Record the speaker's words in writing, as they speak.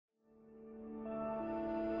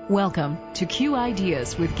Welcome to Q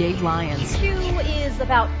Ideas with Gabe Lyons. Q is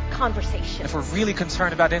about conversation. If we're really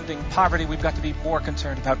concerned about ending poverty, we've got to be more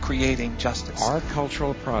concerned about creating justice. Our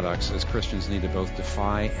cultural products as Christians need to both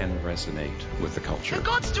defy and resonate with the culture. And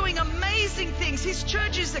God's doing amazing things. His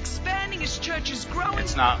church is expanding. His church is growing.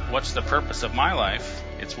 It's not what's the purpose of my life.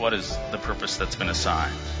 It's what is the purpose that's been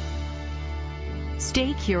assigned.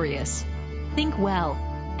 Stay curious. Think well.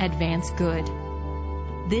 Advance good.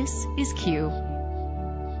 This is Q.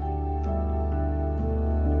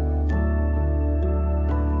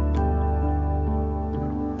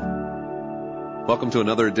 Welcome to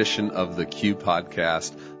another edition of the Q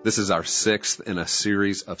Podcast. This is our sixth in a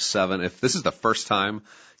series of 7. If this is the first time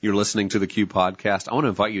you're listening to the Q Podcast, I want to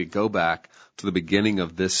invite you to go back to the beginning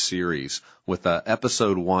of this series with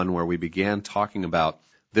episode 1, where we began talking about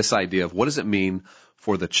this idea of what does it mean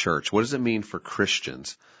for the church? What does it mean for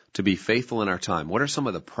Christians to be faithful in our time? What are some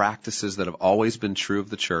of the practices that have always been true of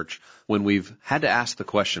the church when we've had to ask the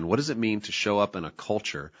question, what does it mean to show up in a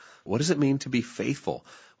culture? What does it mean to be faithful?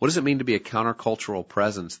 What does it mean to be a countercultural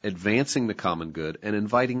presence, advancing the common good and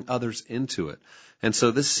inviting others into it? And so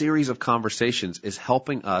this series of conversations is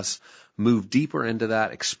helping us move deeper into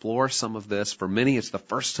that, explore some of this. For many, it's the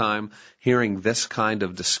first time hearing this kind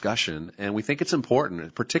of discussion, and we think it's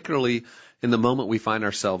important, particularly in the moment we find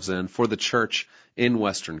ourselves in for the church in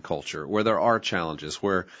Western culture, where there are challenges,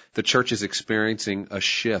 where the church is experiencing a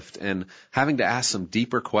shift and having to ask some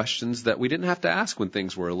deeper questions that we didn't have to ask when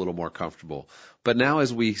things were a little more comfortable. But now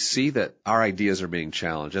as we see that our ideas are being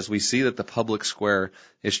challenged, as we see that the public square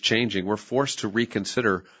is changing, we're forced to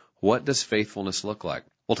reconsider, what does faithfulness look like?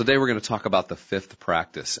 Well, today we're going to talk about the fifth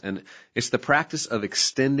practice, and it's the practice of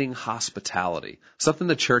extending hospitality, something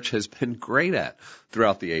the church has been great at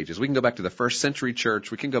throughout the ages. We can go back to the first century church.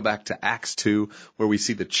 We can go back to Acts 2, where we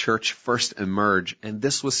see the church first emerge, and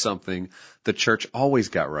this was something the church always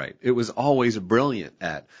got right. It was always brilliant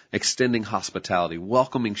at extending hospitality,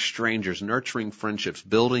 welcoming strangers, nurturing friendships,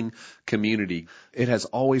 building community. It has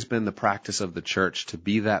always been the practice of the church to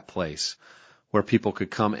be that place where people could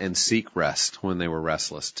come and seek rest when they were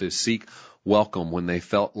restless, to seek welcome when they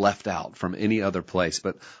felt left out from any other place.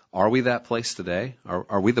 But are we that place today?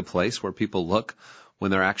 Are we the place where people look when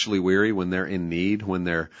they're actually weary, when they're in need, when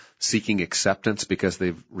they're seeking acceptance because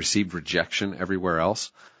they've received rejection everywhere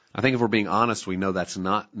else? I think if we're being honest, we know that's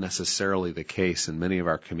not necessarily the case in many of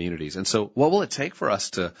our communities. And so what will it take for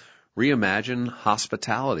us to reimagine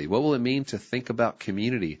hospitality? What will it mean to think about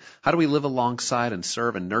community? How do we live alongside and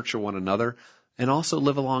serve and nurture one another, and also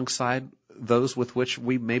live alongside those with which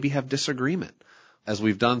we maybe have disagreement? As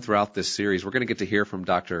we've done throughout this series, we're going to get to hear from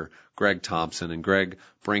Dr. Greg Thompson, and Greg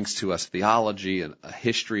brings to us theology and a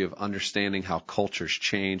history of understanding how cultures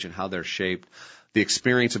change and how they're shaped, the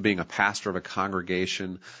experience of being a pastor of a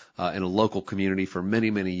congregation in a local community for many,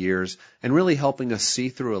 many years, and really helping us see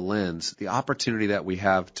through a lens the opportunity that we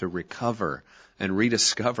have to recover and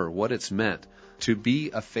rediscover what it's meant to be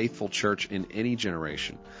a faithful church in any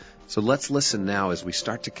generation. So let's listen now as we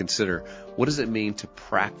start to consider, what does it mean to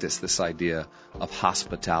practice this idea of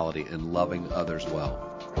hospitality and loving others well?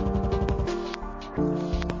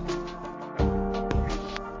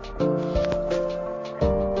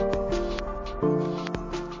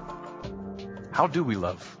 How do we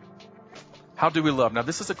love? How do we love? Now,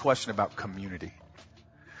 this is a question about community,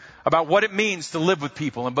 about what it means to live with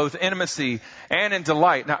people in both intimacy and in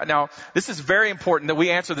delight. Now, this is very important that we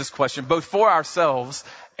answer this question both for ourselves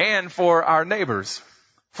and for our neighbors.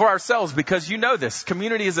 For ourselves, because you know this,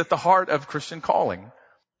 community is at the heart of Christian calling.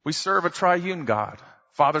 We serve a triune God,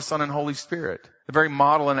 Father, Son, and Holy Spirit, the very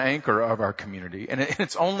model and anchor of our community. And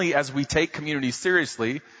it's only as we take community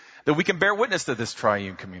seriously that we can bear witness to this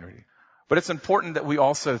triune community. But it's important that we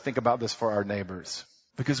also think about this for our neighbors,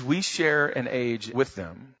 because we share an age with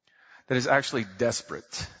them that is actually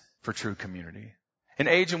desperate for true community. An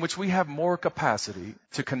age in which we have more capacity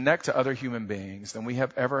to connect to other human beings than we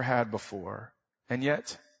have ever had before. And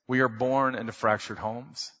yet, we are born into fractured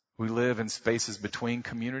homes. We live in spaces between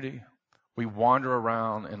community. We wander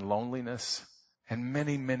around in loneliness. And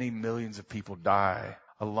many, many millions of people die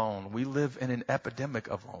alone. We live in an epidemic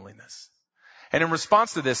of loneliness. And in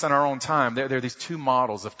response to this, in our own time, there are these two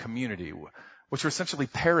models of community, which are essentially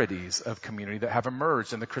parodies of community that have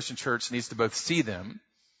emerged, and the Christian church needs to both see them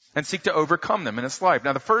and seek to overcome them in its life.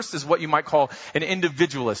 Now, the first is what you might call an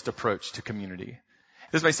individualist approach to community.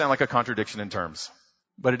 This may sound like a contradiction in terms,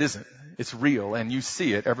 but it isn't. It's real, and you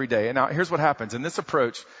see it every day. And now, here's what happens. In this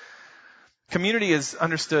approach, community is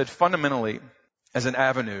understood fundamentally as an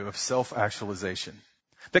avenue of self-actualization.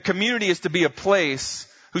 The community is to be a place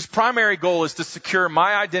whose primary goal is to secure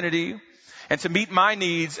my identity and to meet my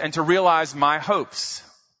needs and to realize my hopes.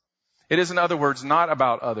 It is, in other words, not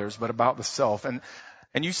about others, but about the self. And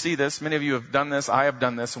you see this. Many of you have done this. I have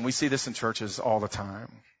done this. And we see this in churches all the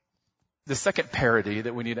time. The second parody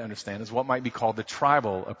that we need to understand is what might be called the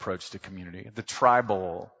tribal approach to community. The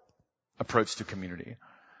tribal approach to community.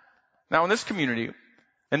 Now, in this community,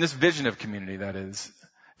 in this vision of community, that is,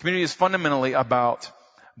 community is fundamentally about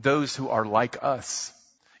those who are like us.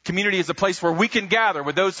 Community is a place where we can gather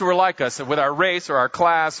with those who are like us, with our race or our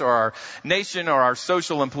class or our nation or our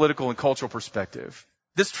social and political and cultural perspective.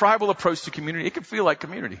 This tribal approach to community, it can feel like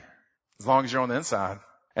community as long as you're on the inside.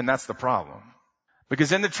 And that's the problem.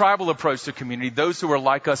 Because in the tribal approach to community, those who are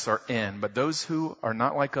like us are in, but those who are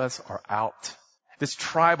not like us are out. This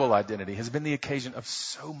tribal identity has been the occasion of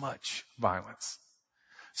so much violence,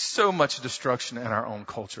 so much destruction in our own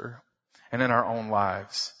culture and in our own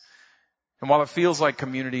lives. And while it feels like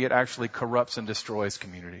community, it actually corrupts and destroys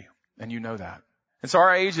community. And you know that. And so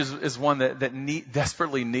our age is one that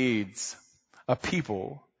desperately needs a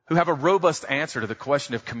people who have a robust answer to the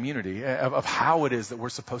question of community, of how it is that we're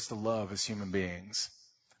supposed to love as human beings.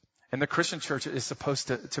 And the Christian church is supposed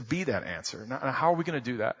to be that answer. Now, how are we going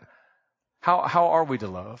to do that? How are we to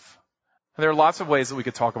love? And there are lots of ways that we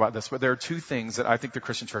could talk about this, but there are two things that I think the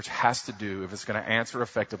Christian church has to do if it's going to answer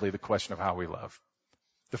effectively the question of how we love.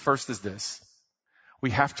 The first is this.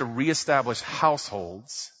 We have to reestablish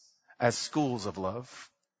households as schools of love.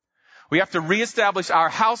 We have to reestablish our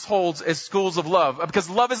households as schools of love because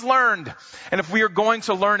love is learned. And if we are going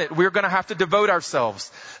to learn it, we're going to have to devote ourselves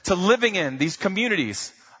to living in these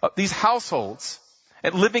communities, these households,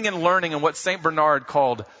 and living and learning in what St. Bernard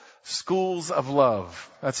called schools of love.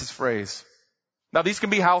 That's his phrase. Now, these can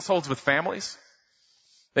be households with families.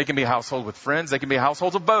 They can be households with friends. They can be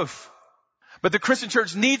households of both. But the Christian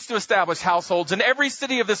church needs to establish households in every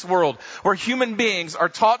city of this world where human beings are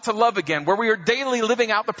taught to love again, where we are daily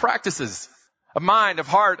living out the practices of mind, of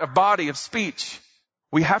heart, of body, of speech.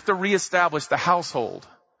 We have to reestablish the household,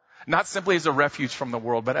 not simply as a refuge from the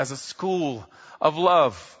world, but as a school of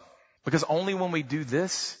love. Because only when we do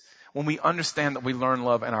this, when we understand that we learn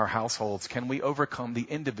love in our households, can we overcome the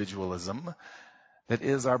individualism that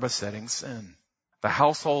is our besetting sin. The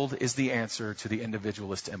household is the answer to the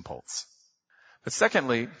individualist impulse. But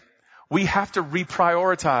secondly, we have to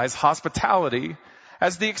reprioritize hospitality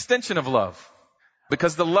as the extension of love.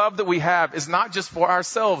 Because the love that we have is not just for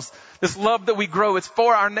ourselves. This love that we grow, it's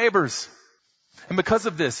for our neighbors. And because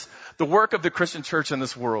of this, the work of the Christian church in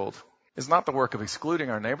this world is not the work of excluding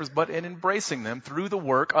our neighbors, but in embracing them through the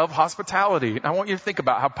work of hospitality. And I want you to think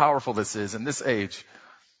about how powerful this is in this age.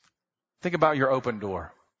 Think about your open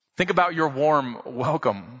door. Think about your warm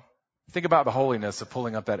welcome. Think about the holiness of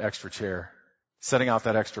pulling up that extra chair, setting out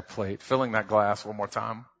that extra plate, filling that glass one more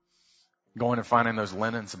time, going and finding those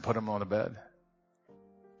linens and putting them on the bed.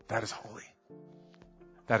 That is holy.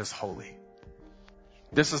 That is holy.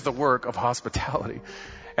 This is the work of hospitality.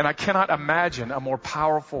 And I cannot imagine a more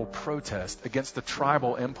powerful protest against the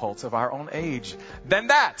tribal impulse of our own age than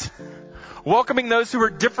that. Welcoming those who are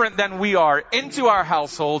different than we are into our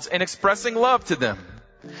households and expressing love to them.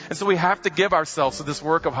 And so we have to give ourselves to this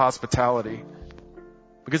work of hospitality.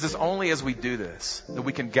 Because it's only as we do this that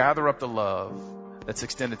we can gather up the love that's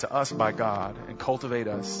extended to us by God and cultivate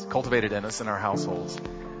it in us in our households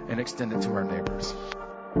and extend it to our neighbors.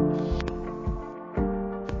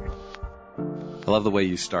 I love the way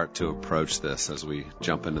you start to approach this as we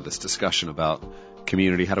jump into this discussion about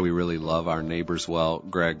community. How do we really love our neighbors well,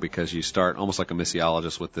 Greg? Because you start almost like a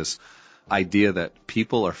missiologist with this idea that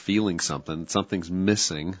people are feeling something's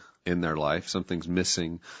missing in their life, something's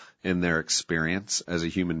missing in their experience as a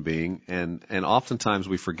human being. And oftentimes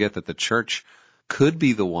we forget that the church could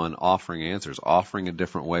be the one offering answers, offering a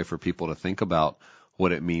different way for people to think about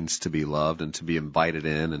what it means to be loved and to be invited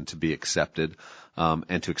in and to be accepted,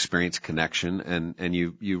 and to experience connection. And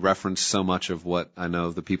you referenced so much of what I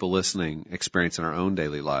know the people listening experience in our own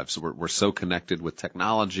daily lives. We're so connected with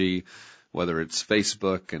technology, whether it's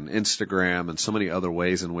Facebook and Instagram and so many other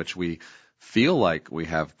ways in which we feel like we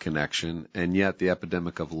have connection, and yet the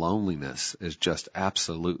epidemic of loneliness is just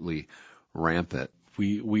absolutely rampant.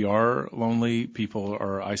 We are lonely. People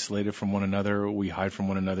are isolated from one another. We hide from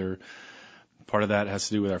one another. Part of that has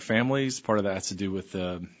to do with our families. Part of that has to do with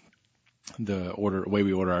the way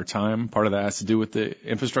we order our time. Part of that has to do with the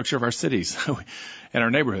infrastructure of our cities and our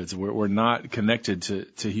neighborhoods. We're not connected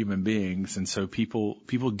to human beings. And so people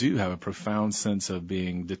do have a profound sense of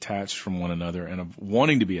being detached from one another and of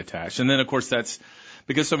wanting to be attached. And then, of course, that's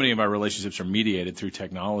because so many of our relationships are mediated through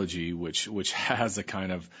technology, which has a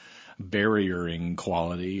kind of barriering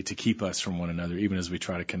quality to keep us from one another, even as we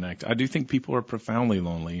try to connect. I do think people are profoundly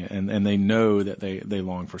lonely, and they know that they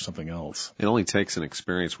long for something else. It only takes an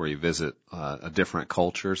experience where you visit a different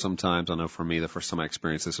culture sometimes. I know for me, the first time I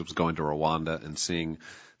experienced this was going to Rwanda and seeing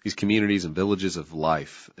these communities and villages of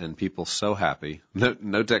life and people so happy,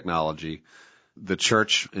 no technology, the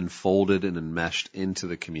church enfolded and enmeshed into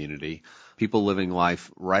the community, people living life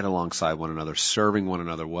right alongside one another, serving one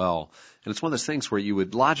another well. And it's one of those things where you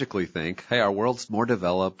would logically think, hey, our world's more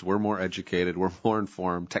developed, we're more educated, we're more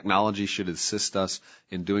informed, technology should assist us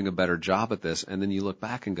in doing a better job at this. And then you look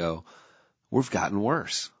back and go, we've gotten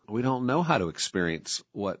worse. We don't know how to experience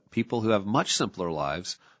what people who have much simpler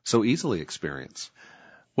lives so easily experience.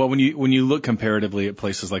 Well, when you look comparatively at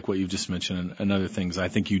places like what you've just mentioned and other things, I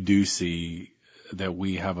think you do see that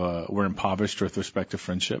we're impoverished with respect to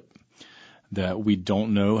friendship, that we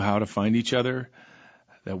don't know how to find each other,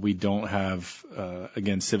 that we don't have,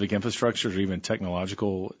 again, civic infrastructures or even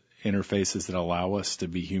technological interfaces that allow us to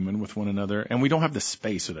be human with one another, and we don't have the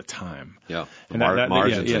space or the time. Yeah, and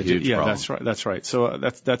margin's a huge problem. That's right. So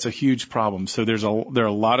that's a huge problem. So there are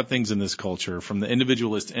a lot of things in this culture, from the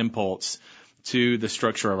individualist impulse to the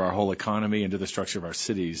structure of our whole economy and to the structure of our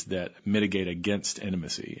cities, that mitigate against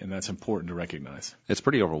intimacy, and that's important to recognize. It's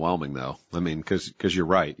pretty overwhelming, though. I mean, because you're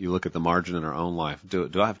right. You look at the margin in our own life.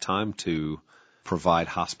 Do I have time to provide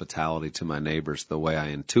hospitality to my neighbors the way I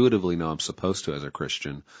intuitively know I'm supposed to as a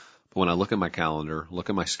Christian? But when I look at my calendar,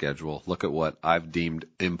 look at my schedule, look at what I've deemed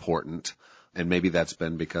important, and maybe that's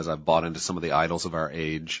been because I've bought into some of the idols of our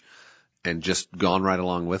age and just gone right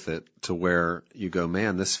along with it, to where you go,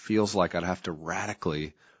 man, this feels like I'd have to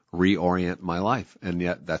radically reorient my life. And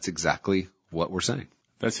yet that's exactly what we're saying.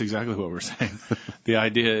 That's exactly what we're saying. The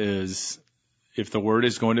idea is, if the Word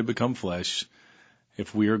is going to become flesh,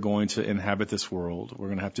 if we are going to inhabit this world, we're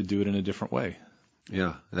going to have to do it in a different way.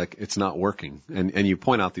 Yeah, like it's not working. And you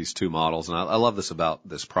point out these two models, and I love this about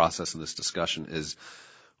this process and this discussion is,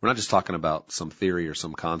 we're not just talking about some theory or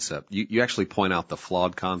some concept. You actually point out the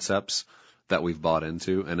flawed concepts that we've bought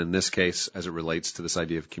into. And in this case, as it relates to this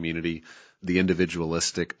idea of community, the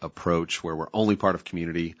individualistic approach where we're only part of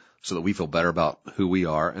community so that we feel better about who we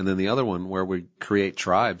are. And then the other one where we create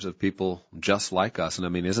tribes of people just like us. And I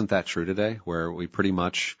mean, isn't that true today, where we pretty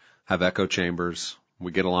much have echo chambers?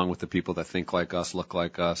 We get along with the people that think like us, look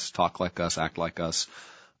like us, talk like us, act like us.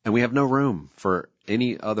 And we have no room for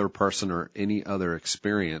any other person or any other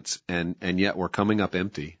experience, and yet we're coming up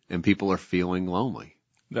empty, and people are feeling lonely.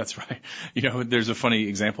 That's right. You know, there's a funny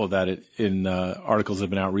example of that in articles that have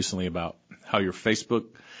been out recently about how your Facebook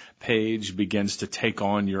page begins to take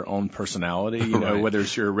on your own personality, you know, right. Whether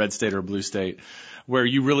it's your red state or blue state, where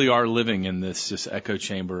you really are living in this just echo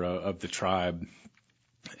chamber of the tribe.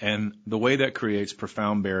 And the way that creates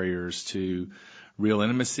profound barriers to real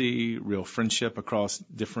intimacy, real friendship across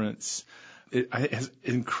difference, it has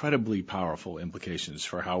incredibly powerful implications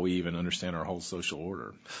for how we even understand our whole social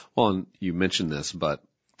order. Well, and you mentioned this, but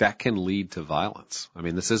that can lead to violence. I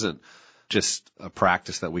mean, this isn't just a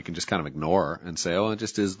practice that we can just kind of ignore and say, oh, it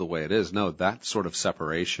just is the way it is. No, that sort of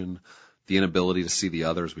separation, the inability to see the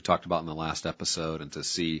other, as we talked about in the last episode, and to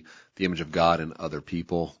see the image of God in other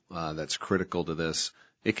people, that's critical to this.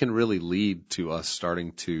 It can really lead to us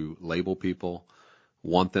starting to label people,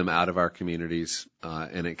 want them out of our communities,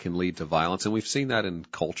 and it can lead to violence. And we've seen that in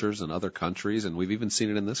cultures and other countries, and we've even seen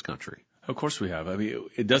it in this country. Of course we have. I mean,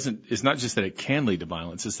 it's not just that it can lead to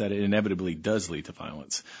violence, it's that it inevitably does lead to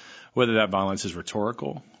violence. Whether that violence is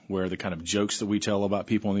rhetorical, where the kind of jokes that we tell about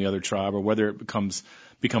people in the other tribe, or whether it becomes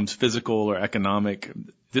physical or economic.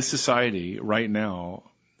 This society right now,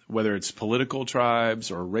 whether it's political tribes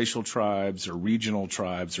or racial tribes or regional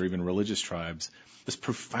tribes or even religious tribes, is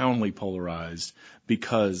profoundly polarized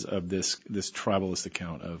because of this tribalist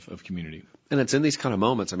account of community. And it's in these kind of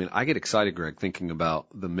moments, I mean, I get excited, Greg, thinking about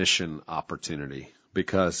the mission opportunity,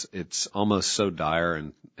 because it's almost so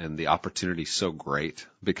dire and the opportunity so great,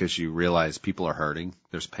 because you realize people are hurting,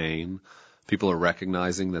 there's pain, people are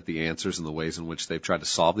recognizing that the answers and the ways in which they've tried to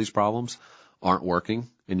solve these problems aren't working,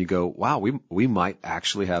 and you go, wow, we might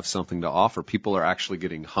actually have something to offer. People are actually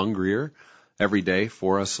getting hungrier every day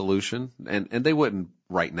for a solution, and they wouldn't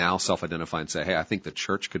right now self-identify and say, hey, I think the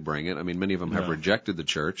church could bring it. I mean, many of them have rejected the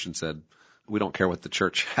church and said, we don't care what the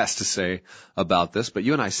church has to say about this. But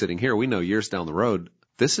you and I sitting here, we know years down the road,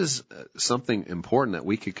 this is something important that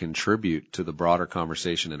we could contribute to the broader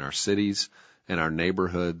conversation in our cities and our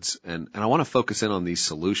neighborhoods. And I want to focus in on these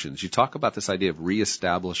solutions. You talk about this idea of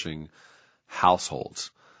reestablishing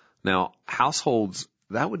households. Now, households,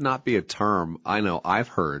 that would not be a term I know I've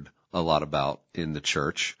heard a lot about in the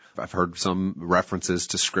church. I've heard some references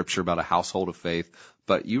to scripture about a household of faith,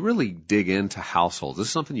 but you really dig into households. This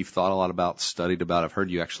is something you've thought a lot about, studied about. I've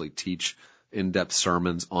heard you actually teach in-depth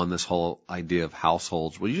sermons on this whole idea of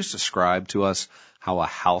households. Will you just describe to us how a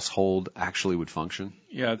household actually would function?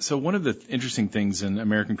 Yeah, so one of the interesting things in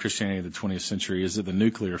American Christianity of the 20th century is that the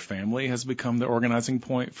nuclear family has become the organizing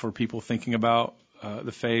point for people thinking about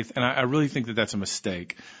the faith. And I really think that that's a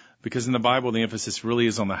mistake, because in the Bible, the emphasis really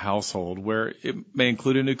is on the household, where it may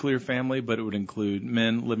include a nuclear family, but it would include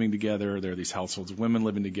men living together. There are these households of women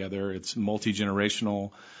living together. It's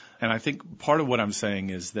multi-generational. And I think part of what I'm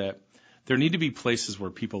saying is that there need to be places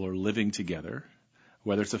where people are living together,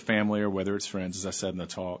 whether it's a family or whether it's friends, as I said in the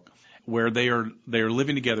talk, where they are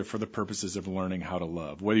living together for the purposes of learning how to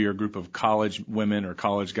love. Whether you're a group of college women or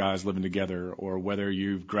college guys living together, or whether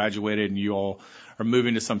you've graduated and you all are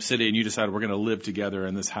moving to some city and you decide we're going to live together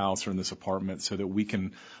in this house or in this apartment so that we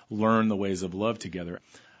can learn the ways of love together.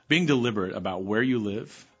 Being deliberate about where you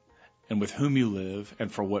live and with whom you live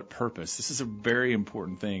and for what purpose. This is a very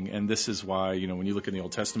important thing. And this is why, when you look in the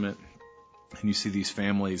Old Testament and you see these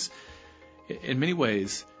families, in many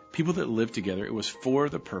ways, people that live together, it was for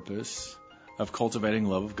the purpose of cultivating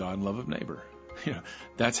love of God and love of neighbor.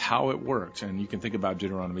 That's how it worked. And you can think about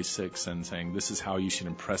Deuteronomy 6 and saying, this is how you should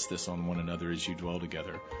impress this on one another as you dwell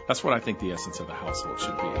together. That's what I think the essence of the household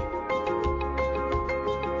should be.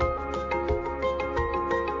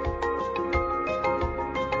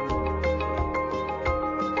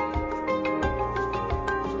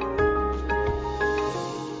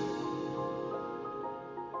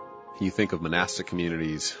 You think of monastic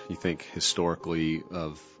communities, you think historically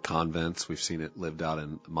of convents. We've seen it lived out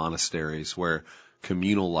in monasteries where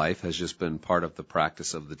communal life has just been part of the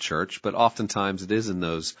practice of the church. But oftentimes it is in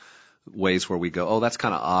those ways where we go, oh, that's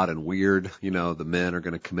kind of odd and weird. The men are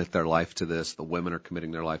going to commit their life to this. The women are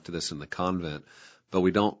committing their life to this in the convent. But we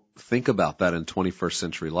don't think about that in 21st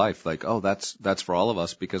century life. Like, oh, that's for all of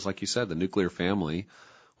us, because like you said, the nuclear family,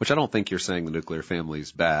 which I don't think you're saying the nuclear family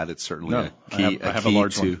is bad. It's certainly a key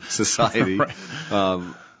to society.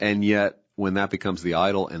 Right. And yet, when that becomes the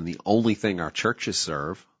idol and the only thing our churches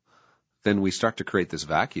serve, then we start to create this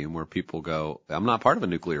vacuum where people go, I'm not part of a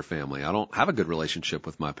nuclear family. I don't have a good relationship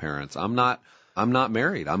with my parents. I'm not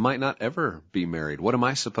married. I might not ever be married. What am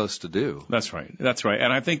I supposed to do? That's right.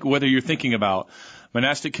 And I think whether you're thinking about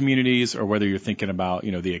monastic communities or whether you're thinking about,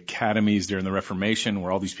 the academies during the Reformation where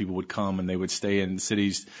all these people would come and they would stay in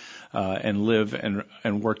cities and live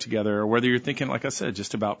and work together, or whether you're thinking, like I said,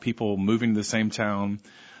 just about people moving to the same town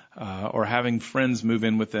or having friends move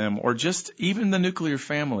in with them, or just even the nuclear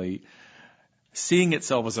family, seeing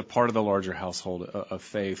itself as a part of the larger household of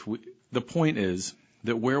faith. The point is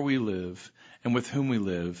that where we live and with whom we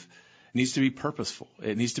live needs to be purposeful.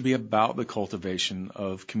 It needs to be about the cultivation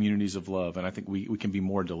of communities of love, and I think we can be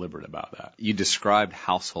more deliberate about that. You described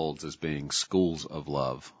households as being schools of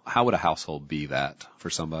love. How would a household be that for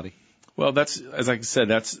somebody? Well, as I said,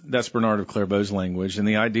 that's Bernard of Clairvaux's language, and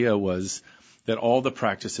the idea was that all the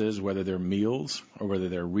practices, whether they're meals or whether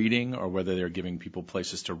they're reading or whether they're giving people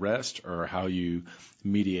places to rest or how you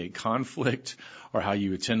mediate conflict or how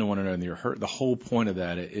you attend to one another in your hurt, the whole point of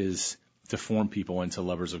that is to form people into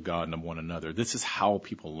lovers of God and of one another. This is how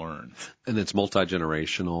people learn. And it's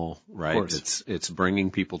multi-generational, right? Of course. It's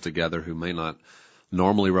bringing people together who may not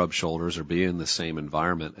normally rub shoulders or be in the same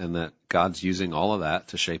environment, and that God's using all of that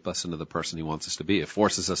to shape us into the person He wants us to be. It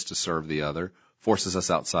forces us to serve the other, forces us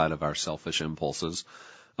outside of our selfish impulses.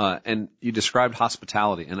 And you described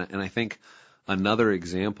hospitality, and I think another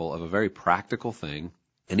example of a very practical thing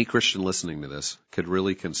any Christian listening to this could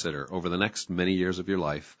really consider over the next many years of your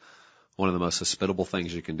life. One of the most hospitable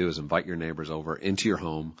things you can do is invite your neighbors over into your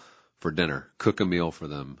home for dinner, cook a meal for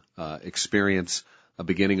them, experience a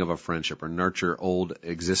beginning of a friendship or nurture old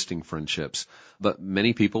existing friendships. But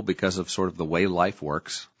many people, because of sort of the way life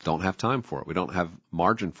works, don't have time for it. We don't have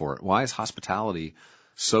margin for it. Why is hospitality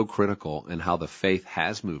so critical in how the faith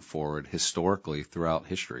has moved forward historically throughout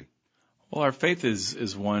history? Well, our faith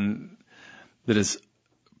is one that is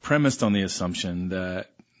premised on the assumption that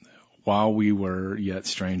while we were yet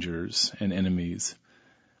strangers and enemies,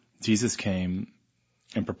 Jesus came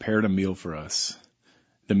and prepared a meal for us.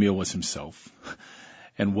 The meal was Himself,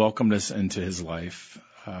 and welcomed us into His life,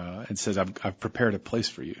 and says, I've prepared a place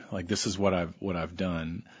for you. Like, this is what I've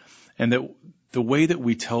done. And that the way that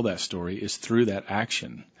we tell that story is through that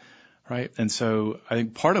action, right? And so I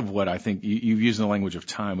think part of what I think you've used the language of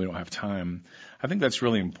time, we don't have time. I think that's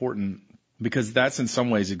really important, because that's in some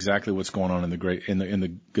ways exactly what's going on in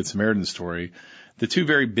the Good Samaritan story. The two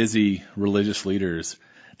very busy religious leaders,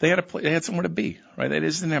 they had somewhere to be, right? They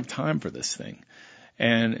just didn't have time for this thing.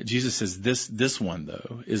 And Jesus says, this one,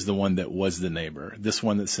 though, is the one that was the neighbor. This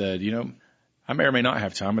one that said, I may or may not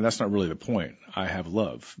have time, but that's not really the point. I have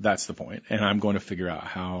love. That's the point. And I'm going to figure out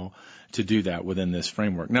how to do that within this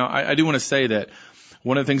framework. Now, I do want to say that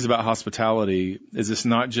one of the things about hospitality is it's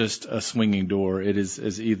not just a swinging door. It is,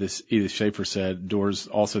 as Edith Schaefer said, doors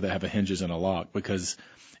also that have a hinges and a lock, because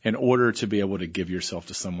in order to be able to give yourself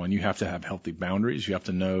to someone, you have to have healthy boundaries. You have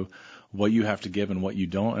to know what you have to give and what you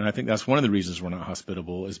don't. And I think that's one of the reasons we're not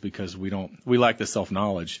hospitable, is because we lack the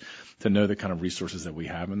self-knowledge to know the kind of resources that we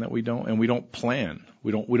have and that we don't. And we don't plan.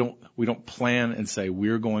 We don't plan and say,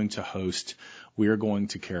 we're going to host, we're going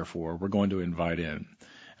to care for, we're going to invite in.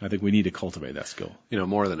 And I think we need to cultivate that skill.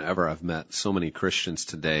 More than ever, I've met so many Christians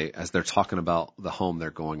today as they're talking about the home they're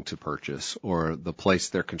going to purchase, or the place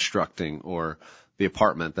they're constructing, or the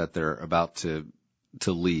apartment that they're about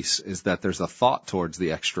to lease, is that there's a thought towards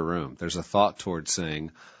the extra room. There's a thought towards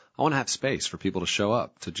saying, I want to have space for people to show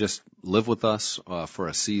up, to just live with us for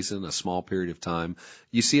a season, a small period of time.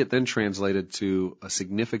 You see it then translated to a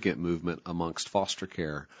significant movement amongst foster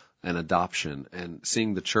care and adoption, and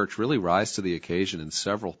seeing the church really rise to the occasion in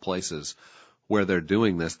several places where they're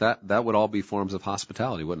doing this. That would all be forms of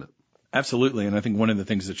hospitality, wouldn't it? Absolutely. And I think one of the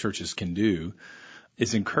things that churches can do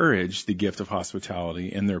is encourage the gift of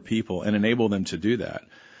hospitality in their people and enable them to do that.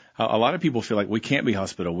 A lot of people feel like we can't be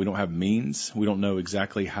hospitable. We don't have means. We don't know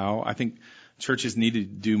exactly how. I think churches need to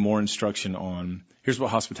do more instruction on, here's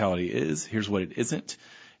what hospitality is, here's what it isn't,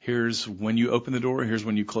 here's when you open the door, here's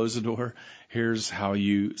when you close the door, here's how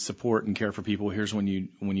you support and care for people, here's when you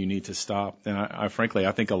need to stop. And I frankly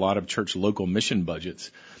think a lot of church local mission budgets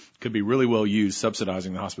could be really well used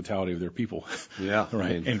subsidizing the hospitality of their people. Yeah.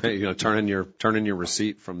 Right. Turn in your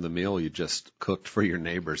receipt from the meal you just cooked for your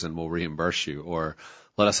neighbors and we'll reimburse you, or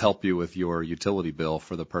let us help you with your utility bill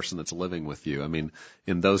for the person that's living with you. I mean,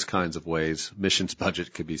 in those kinds of ways, missions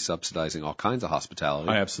budget could be subsidizing all kinds of hospitality.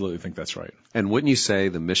 I absolutely think that's right. And wouldn't you say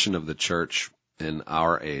the mission of the church in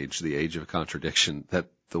our age, the age of contradiction, that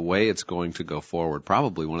the way it's going to go forward,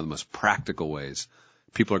 probably one of the most practical ways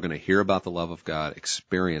people are going to hear about the love of God,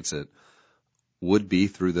 experience it, would be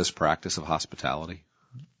through this practice of hospitality?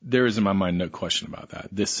 There is in my mind no question about that.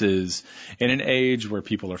 This is in an age where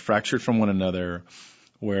people are fractured from one another,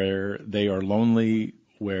 where they are lonely,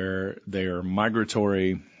 where they are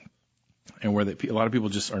migratory, and where a lot of people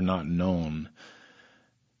just are not known.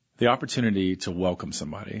 The opportunity to welcome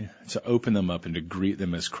somebody, to open them up and to greet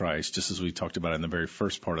them as Christ, just as we talked about in the very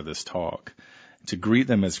first part of this talk, to greet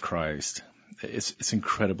them as Christ, it's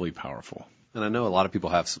incredibly powerful. And I know a lot of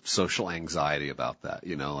people have some social anxiety about that,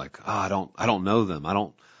 like, I don't know them. I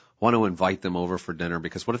don't want to invite them over for dinner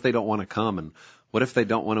because what if they don't want to come, and what if they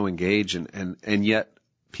don't want to engage? And yet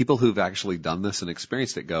people who've actually done this and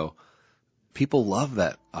experienced it go, people love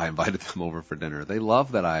that I invited them over for dinner. They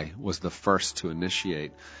love that I was the first to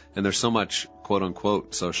initiate. And there's so much quote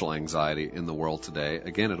unquote social anxiety in the world today.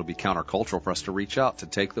 Again, it'll be countercultural for us to reach out, to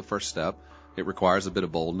take the first step. It requires a bit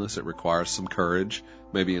of boldness. It requires some courage,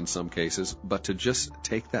 maybe in some cases, but to just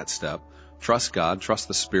take that step, trust God, trust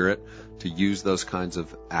the Spirit to use those kinds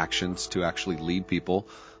of actions to actually lead people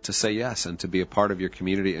to say yes and to be a part of your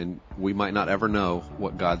community. And we might not ever know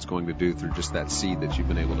what God's going to do through just that seed that you've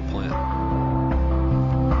been able to plant.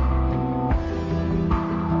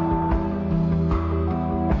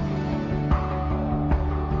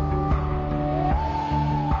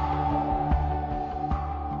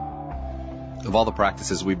 Of all the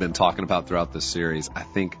practices we've been talking about throughout this series, I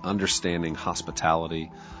think understanding hospitality,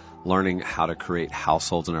 learning how to create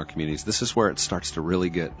households in our communities, this is where it starts to really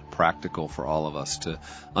get practical for all of us to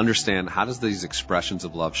understand, how does these expressions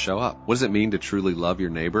of love show up? What does it mean to truly love your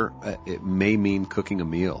neighbor? It may mean cooking a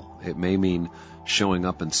meal. It may mean showing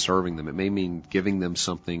up and serving them. It may mean giving them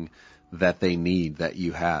something that they need that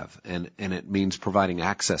you have. And it means providing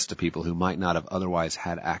access to people who might not have otherwise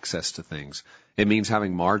had access to things. It means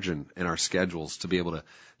having margin in our schedules to be able to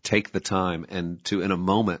take the time and to, in a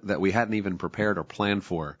moment that we hadn't even prepared or planned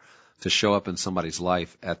for, to show up in somebody's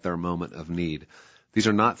life at their moment of need. These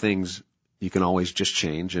are not things you can always just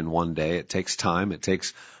change in one day. It takes time. It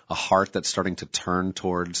takes a heart that's starting to turn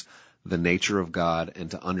towards the nature of God and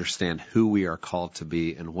to understand who we are called to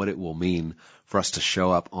be and what it will mean for us to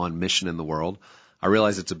show up on mission in the world. I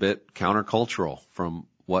realize it's a bit countercultural from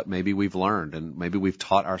what maybe we've learned and maybe we've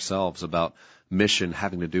taught ourselves about mission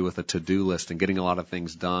having to do with a to-do list and getting a lot of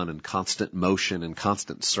things done and constant motion and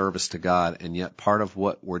constant service to God. And yet part of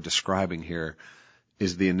what we're describing here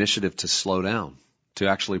is the initiative to slow down, to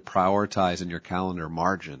actually prioritize in your calendar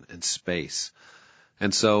margin and space,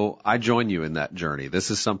 And so I join you in that journey. This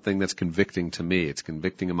is something that's convicting to me. It's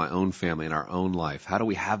convicting in my own family, in our own life. How do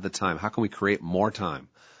we have the time? How can we create more time?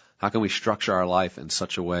 How can we structure our life in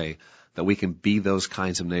such a way that we can be those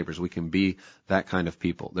kinds of neighbors? We can be that kind of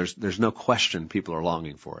people. There's no question people are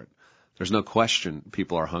longing for it. There's no question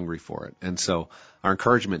people are hungry for it. And so our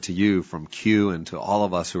encouragement to you from Q and to all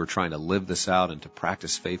of us who are trying to live this out and to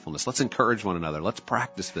practice faithfulness, let's encourage one another. Let's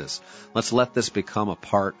practice this. Let's let this become a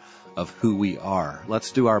part of who we are.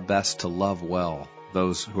 Let's do our best to love well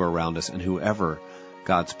those who are around us and whoever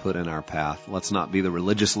God's put in our path. Let's not be the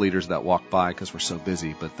religious leaders that walk by because we're so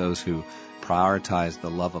busy, but those who prioritize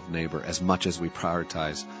the love of neighbor as much as we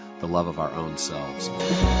prioritize the love of our own selves.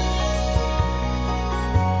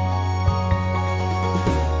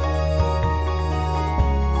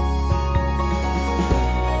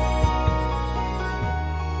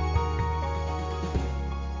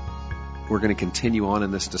 We're going to continue on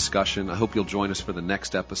in this discussion. I hope you'll join us for the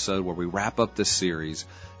next episode where we wrap up this series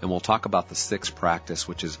and we'll talk about the sixth practice,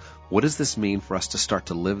 which is what does this mean for us to start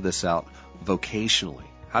to live this out vocationally?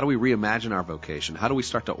 How do we reimagine our vocation? How do we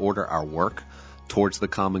start to order our work towards the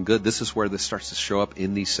common good? This is where this starts to show up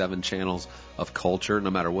in these 7 channels of culture.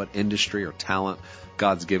 No matter what industry or talent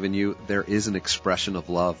God's given you, there is an expression of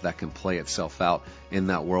love that can play itself out in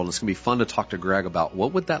that world. It's going to be fun to talk to Greg about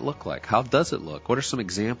what would that look like? How does it look? What are some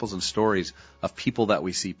examples and stories of people that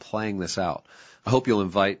we see playing this out? I hope you'll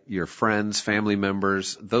invite your friends, family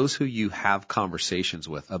members, those who you have conversations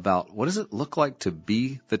with about what does it look like to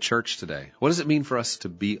be the church today? What does it mean for us to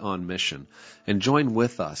be on mission? And join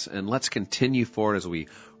with us, and let's continue forward as we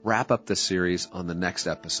wrap up this series on the next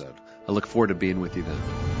episode. I look forward to being with you then.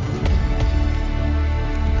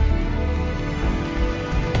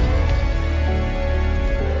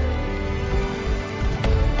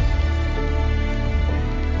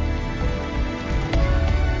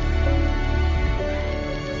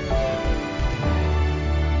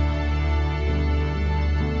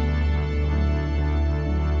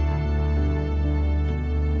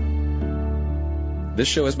 This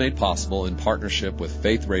show is made possible in partnership with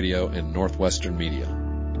Faith Radio and Northwestern Media.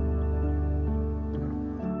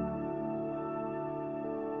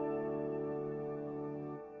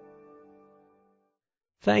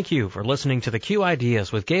 Thank you for listening to the Q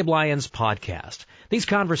Ideas with Gabe Lyons podcast. These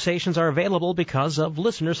conversations are available because of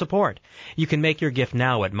listener support. You can make your gift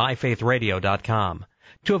now at myfaithradio.com.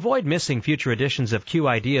 To avoid missing future editions of Q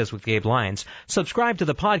Ideas with Gabe Lyons, subscribe to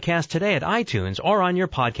the podcast today at iTunes or on your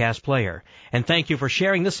podcast player. And thank you for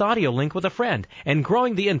sharing this audio link with a friend and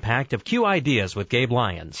growing the impact of Q Ideas with Gabe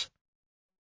Lyons.